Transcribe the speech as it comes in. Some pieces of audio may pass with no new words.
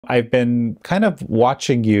I've been kind of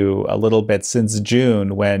watching you a little bit since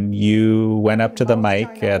June when you went up to the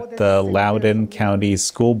mic at the Loudoun County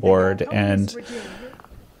School Board and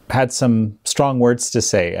had some strong words to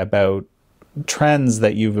say about trends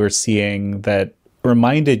that you were seeing that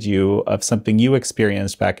reminded you of something you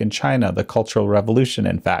experienced back in China, the Cultural Revolution,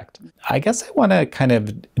 in fact. I guess I want to kind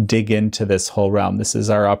of dig into this whole realm. This is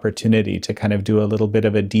our opportunity to kind of do a little bit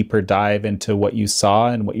of a deeper dive into what you saw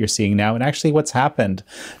and what you're seeing now, and actually what's happened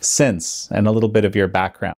since, and a little bit of your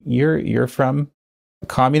background. You're from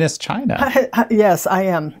communist China. Yes, I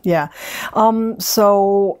am, yeah.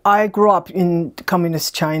 So I grew up in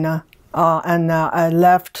communist China, and I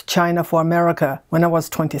left China for America when I was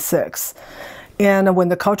 26. And when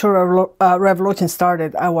the Cultural Revolution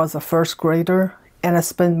started, I was a first grader, and I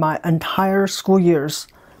spent my entire school years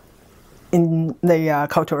in the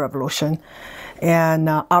Cultural Revolution. And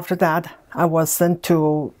after that, I was sent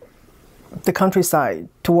to the countryside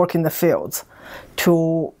to work in the fields,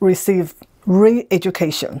 to receive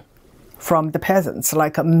re-education from the peasants,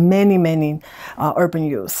 like many urban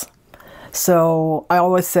youth. So I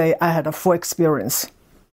always say I had a full experience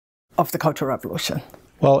of the Cultural Revolution.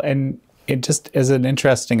 Well, and it just as an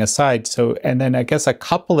interesting aside, so, and then I guess a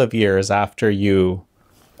couple of years after you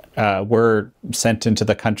were sent into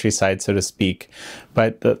the countryside, so to speak,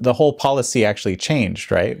 but the whole policy actually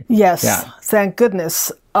changed, right? Yes, yeah. Thank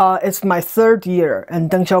goodness. It's my third year, and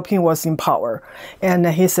Deng Xiaoping was in power. And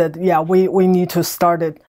he said, yeah, we need to start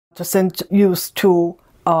it, to send youth to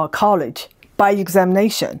college by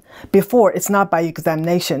examination. Before, it's not by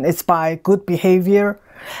examination, it's by good behavior,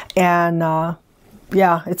 and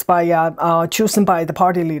yeah, it's by chosen by the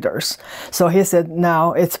party leaders. So he said,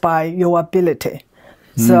 now it's by your ability.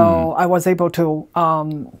 So I was able to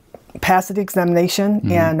pass the examination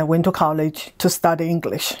and went to college to study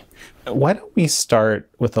English. Why don't we start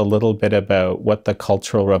with a little bit about what the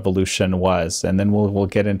Cultural Revolution was, and then we'll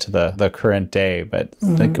get into the current day. But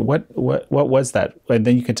like, what was that? And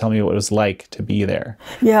then you can tell me what it was like to be there.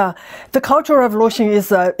 Yeah, the Cultural Revolution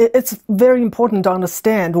is it's very important to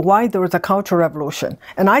understand why there was a Cultural Revolution,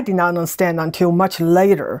 and I did not understand until much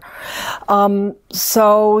later.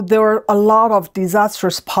 So there were a lot of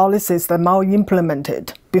disastrous policies that Mao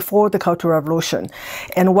implemented before the Cultural Revolution,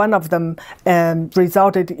 and one of them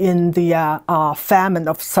resulted in the famine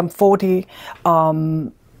of some 40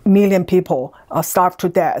 million people starved to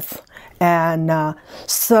death. And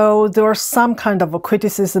so there was some kind of a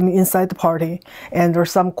criticism inside the party, and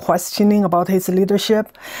there's some questioning about his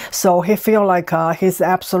leadership. So he felt like his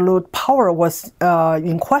absolute power was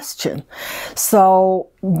in question. So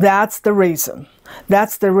that's the reason.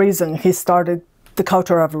 That's the reason he started the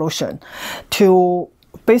Cultural Revolution, to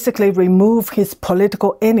basically remove his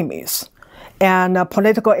political enemies. And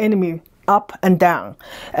political enemy up and down.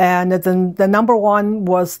 And then the number one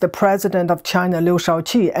was the president of China, Liu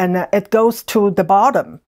Shaoqi, and it goes to the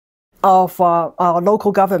bottom of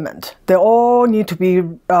local government. They all need to be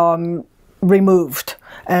removed,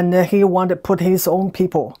 and he wanted to put his own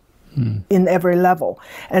people in every level.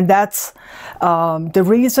 And that's the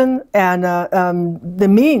reason and the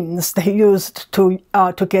means they used to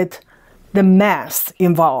get the mass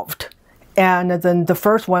involved. And then the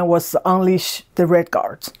first one was to unleash the Red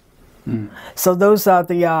Guards. So those are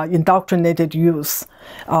the indoctrinated youth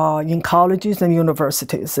in colleges and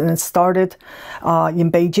universities. And it started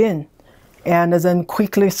in Beijing and then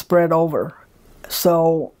quickly spread over.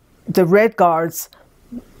 So the Red Guards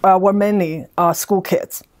were mainly school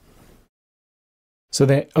kids. So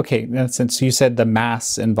they, okay, since you said the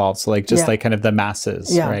mass involved, so like just like kind of the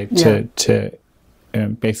masses, right? To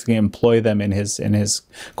basically employ them in his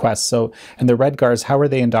quest. So, and the Red Guards, how were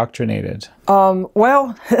they indoctrinated?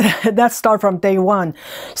 Well, that started from day one.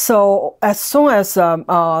 So as soon as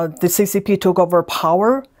the CCP took over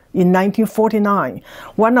power in 1949,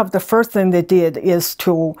 one of the first things they did is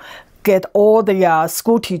to get all the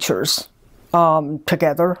school teachers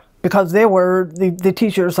together, because they were the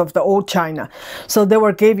teachers of the old China. So they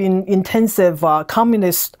were giving intensive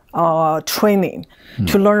communist training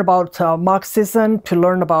to learn about Marxism, to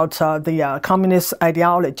learn about the communist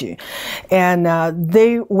ideology. And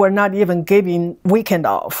they were not even giving weekend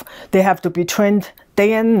off. They have to be trained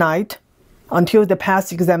day and night until they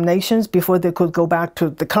passed examinations before they could go back to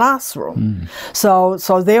the classroom. So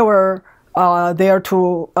they were there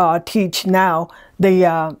to teach now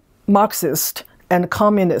the Marxist and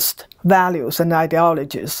communist values and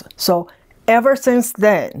ideologies. So ever since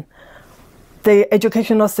then, the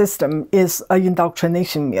educational system is an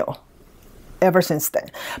indoctrination mill, ever since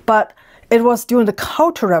then. But it was during the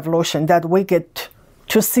Cultural Revolution that we get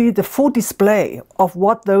to see the full display of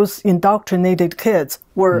what those indoctrinated kids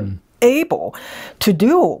were able to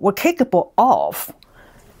do, were capable of.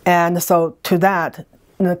 And so to that,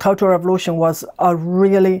 the Cultural Revolution was a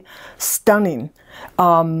really stunning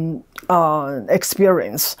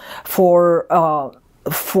experience for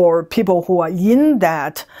people who are in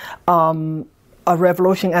that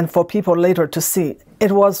revolution and for people later to see.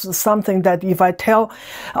 It was something that if I tell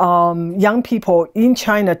young people in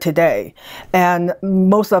China today, and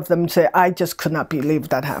most of them say, I just could not believe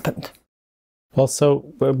that happened. Well,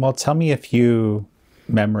 tell me a few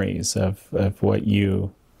memories of what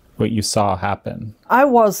you saw happen. I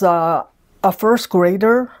was a first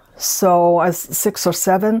grader, so as 6 or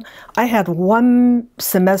 7, I had one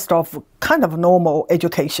semester of kind of normal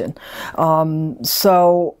education.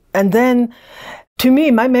 And then, to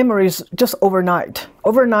me, my memory is just overnight,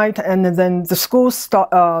 and then the school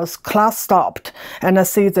class stopped, and I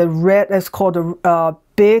see the red, it's called the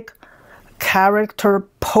big character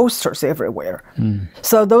posters everywhere.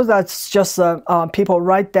 So those are just people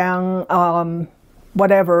write down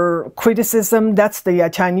whatever criticism, that's the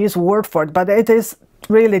Chinese word for it, but it is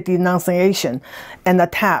really denunciation and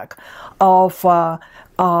attack of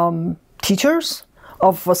teachers,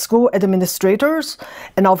 of school administrators,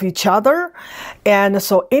 and of each other. And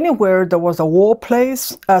so anywhere there was a wall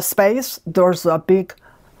space, there's a big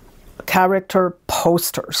character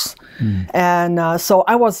posters. And so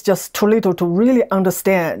I was just too little to really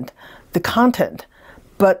understand the content.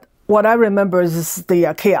 But what I remember is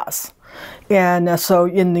the chaos. And so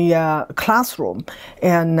in the classroom,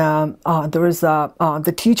 and there is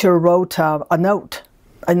the teacher wrote a note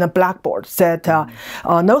in the blackboard, said,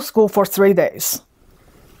 no school for 3 days.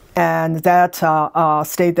 And that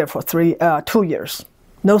stayed there for 2 years.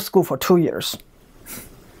 No school for 2 years.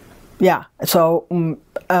 Yeah, so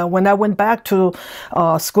when I went back to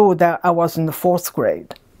school, I was in the 4th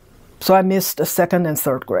grade. So I missed the 2nd and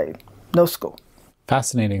 3rd grade. No school.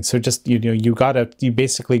 Fascinating. So just, you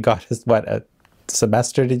basically got a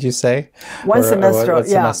semester, did you say? One semester, one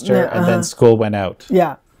semester, and then school went out.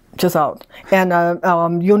 Yeah, just out.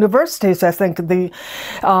 And universities, I think they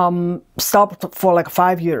stopped for like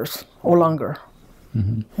 5 years or longer.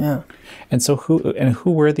 Yeah. And so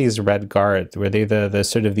who were these Red Guards? Were they the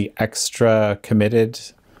sort of the extra committed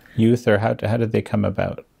youth, or how did they come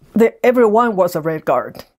about? Everyone was a Red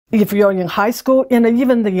Guard. If you're in high school, and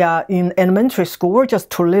even in elementary school, we're just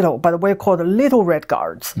too little, but we're called Little Red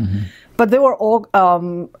Guards. But they were all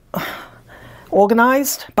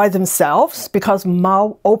organized by themselves because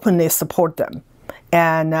Mao openly support them.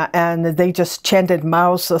 And they just chanted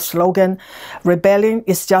Mao's slogan, "Rebellion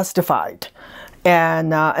is justified." And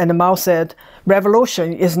Mao said,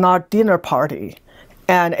 "Revolution is not dinner party.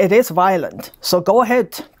 And it is violent. So go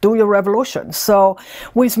ahead, do your revolution." So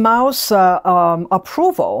with Mao's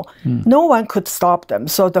approval, no one could stop them.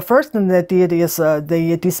 So the first thing they did is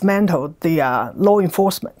they dismantled the law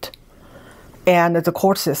enforcement and the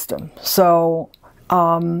court system. So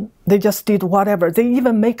they just did whatever. They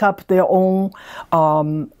even make up their own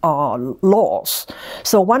laws.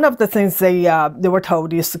 So one of the things they were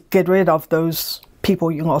told is get rid of those people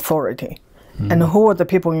in authority. And who are the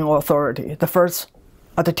people in authority? The first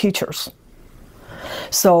are the teachers.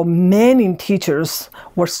 So many teachers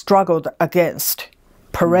were struggled against,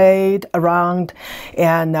 parade around,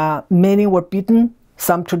 and many were beaten,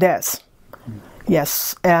 some to death.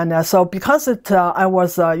 Yes, and so because I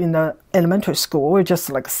was in the elementary school, just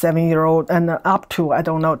like 7-year-old, and up to,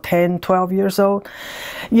 10, 12 years old,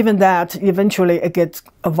 even that, eventually it gets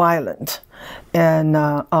violent. And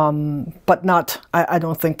but not, I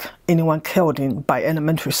don't think anyone killed by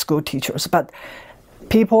elementary school teachers, but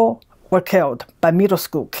people were killed by middle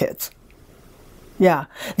school kids. Yeah,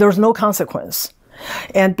 there was no consequence.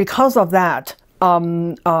 And because of that,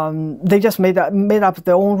 they just made up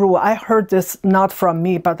their own rule. I heard this not from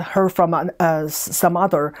me, but heard from some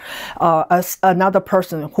other, another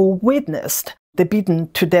person who witnessed the beaten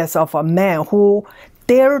to death of a man who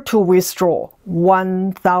dared to withdraw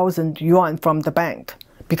 1,000 yuan from the bank,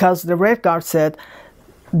 because the Red Guard said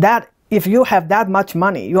that if you have that much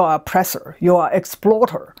money, you are oppressor, you are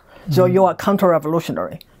exploiter, so you are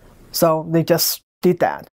counter-revolutionary. So they just did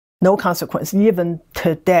that. No consequence. Even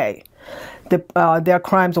today, their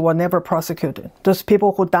crimes were never prosecuted. Those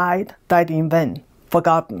people who died in vain,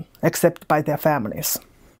 forgotten, except by their families.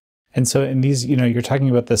 And so in these, you're talking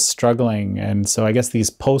about this struggling, and so I guess these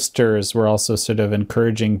posters were also sort of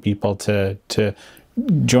encouraging people to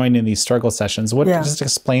join in these struggle sessions. Just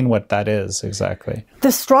explain what that is exactly.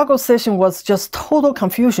 The struggle session was just total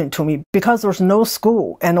confusion to me because there's no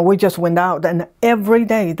school, and we just went out, and every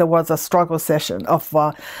day there was a struggle session of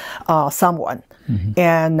someone.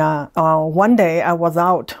 And one day I was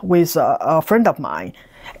out with a friend of mine,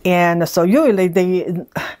 And so usually they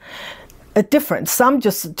different. Some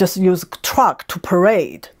just use truck to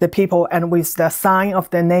parade the people and with the sign of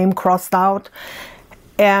their name crossed out.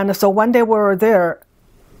 And so one day we were there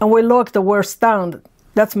and we looked, we're stunned.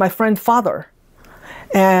 That's my friend's father.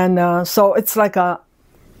 And so it's like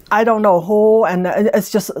I don't know who, and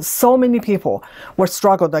it's just so many people were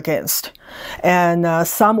struggled against. And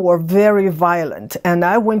some were very violent. And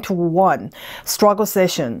I went to one struggle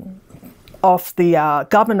session of the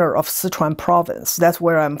governor of Sichuan province. That's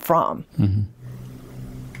where I'm from. Mm-hmm.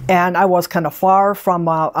 And I was kind of far from,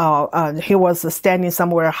 he was standing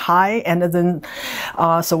somewhere high, and then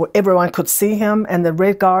so everyone could see him, and the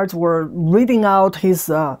Red Guards were reading out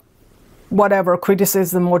his whatever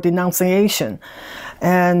criticism or denunciation.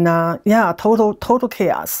 And yeah, total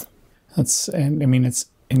chaos. I mean, it's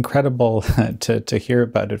incredible to hear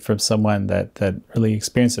about it from someone that really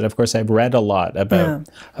experienced it. Of course, I've read a lot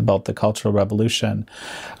about the Cultural Revolution,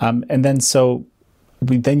 and then so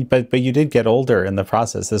but you did get older in the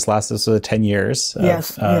process. This lasted 10 years.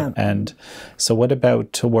 Yes. And so, what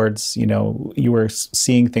about towards you were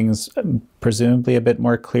seeing things presumably a bit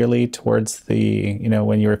more clearly towards the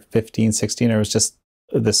when you were 15, 16, or it was just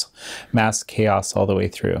this mass chaos all the way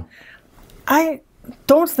through? I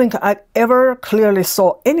don't think I ever clearly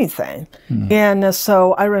saw anything. And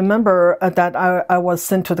so I remember that I was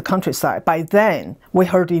sent to the countryside. By then, we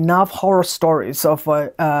heard enough horror stories of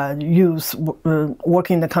youth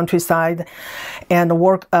working in the countryside and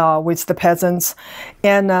work with the peasants.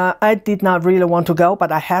 And I did not really want to go,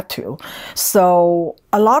 but I had to. So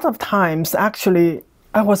a lot of times, actually,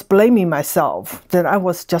 I was blaming myself that I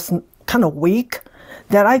was just kind of weak,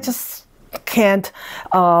 that I just can't,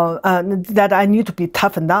 that I need to be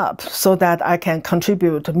toughened up so that I can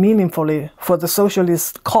contribute meaningfully for the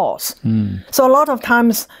socialist cause. So a lot of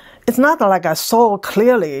times, it's not like I saw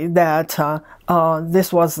clearly that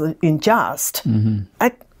this was unjust.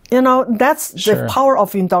 That's the power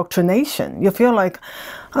of indoctrination. You feel like,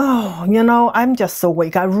 oh, I'm just so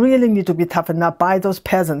weak. I really need to be toughened up by those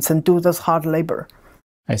peasants and do this hard labor.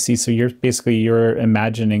 I see. So you're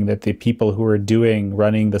imagining that the people who were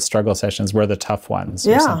running the struggle sessions were the tough ones,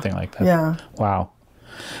 or something like that. Yeah. Wow.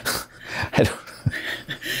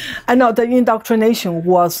 I know the indoctrination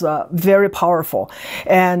was very powerful,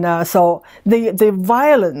 and so the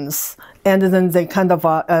violence and then the kind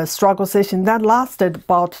of struggle session that lasted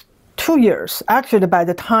about 2 years. Actually, by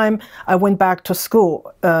the time I went back to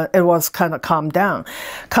school, it was kind of calmed down.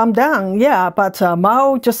 Calmed down, yeah, but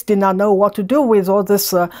Mao just did not know what to do with all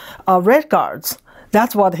this Red Guards.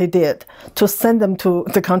 That's what he did, to send them to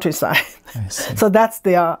the countryside. So that's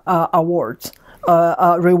the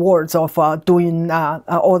rewards of doing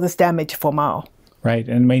all this damage for Mao. Right.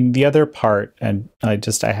 And I mean, the other part, and I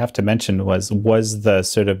have to mention, was the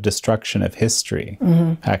sort of destruction of history,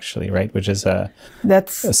 actually, right? Which is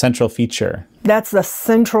that's a central feature. That's the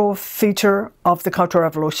central feature of the Cultural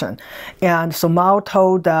Revolution. And so Mao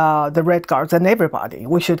told the Red Guards and everybody,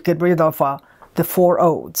 we should get rid of the 4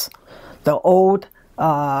 olds. The old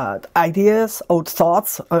ideas, old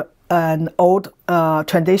thoughts, and old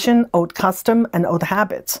tradition, old custom, and old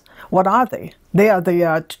habits. What are they? They are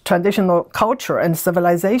the traditional culture and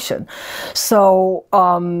civilization. So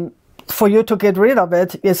for you to get rid of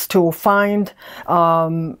it is to find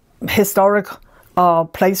historic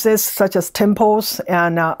places such as temples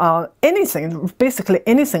and anything, basically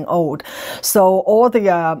anything old. So all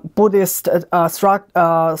the Buddhist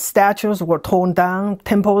statues were torn down,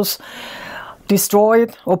 temples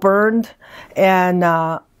destroyed or burned, and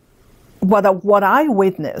what I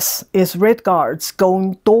witness is Red Guards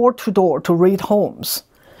going door to door to raid homes.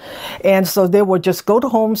 And so they would just go to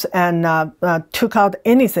homes and took out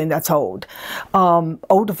anything that's old.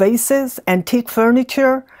 Old vases, antique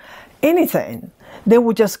furniture, anything. They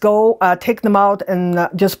would just go take them out and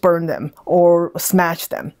just burn them or smash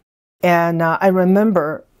them. And I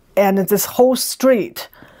remember, and this whole street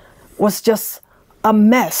was just a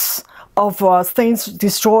mess of things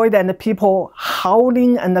destroyed and the people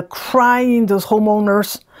howling and crying, those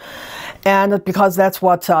homeowners. And because that's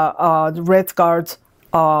what the Red Guards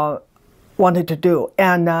wanted to do.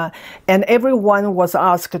 And everyone was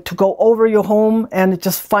asked to go over your home and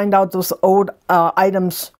just find out those old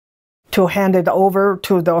items to hand it over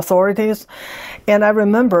to the authorities. And I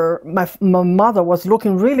remember my mother was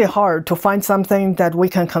looking really hard to find something that we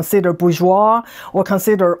can consider bourgeois or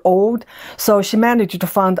consider old. So she managed to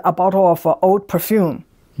find a bottle of old perfume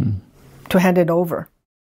to hand it over.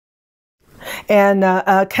 And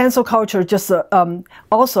cancel culture just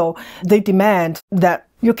also, they demand that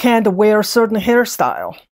you can't wear a certain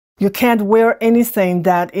hairstyle. You can't wear anything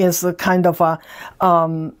that is kind of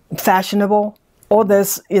fashionable all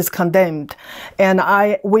this is condemned. And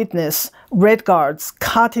I witnessed Red Guards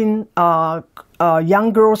cutting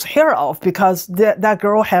young girl's hair off because that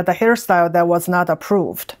girl had a hairstyle that was not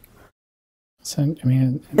approved. So, I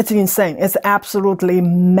mean, it's insane. It's absolutely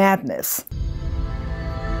madness.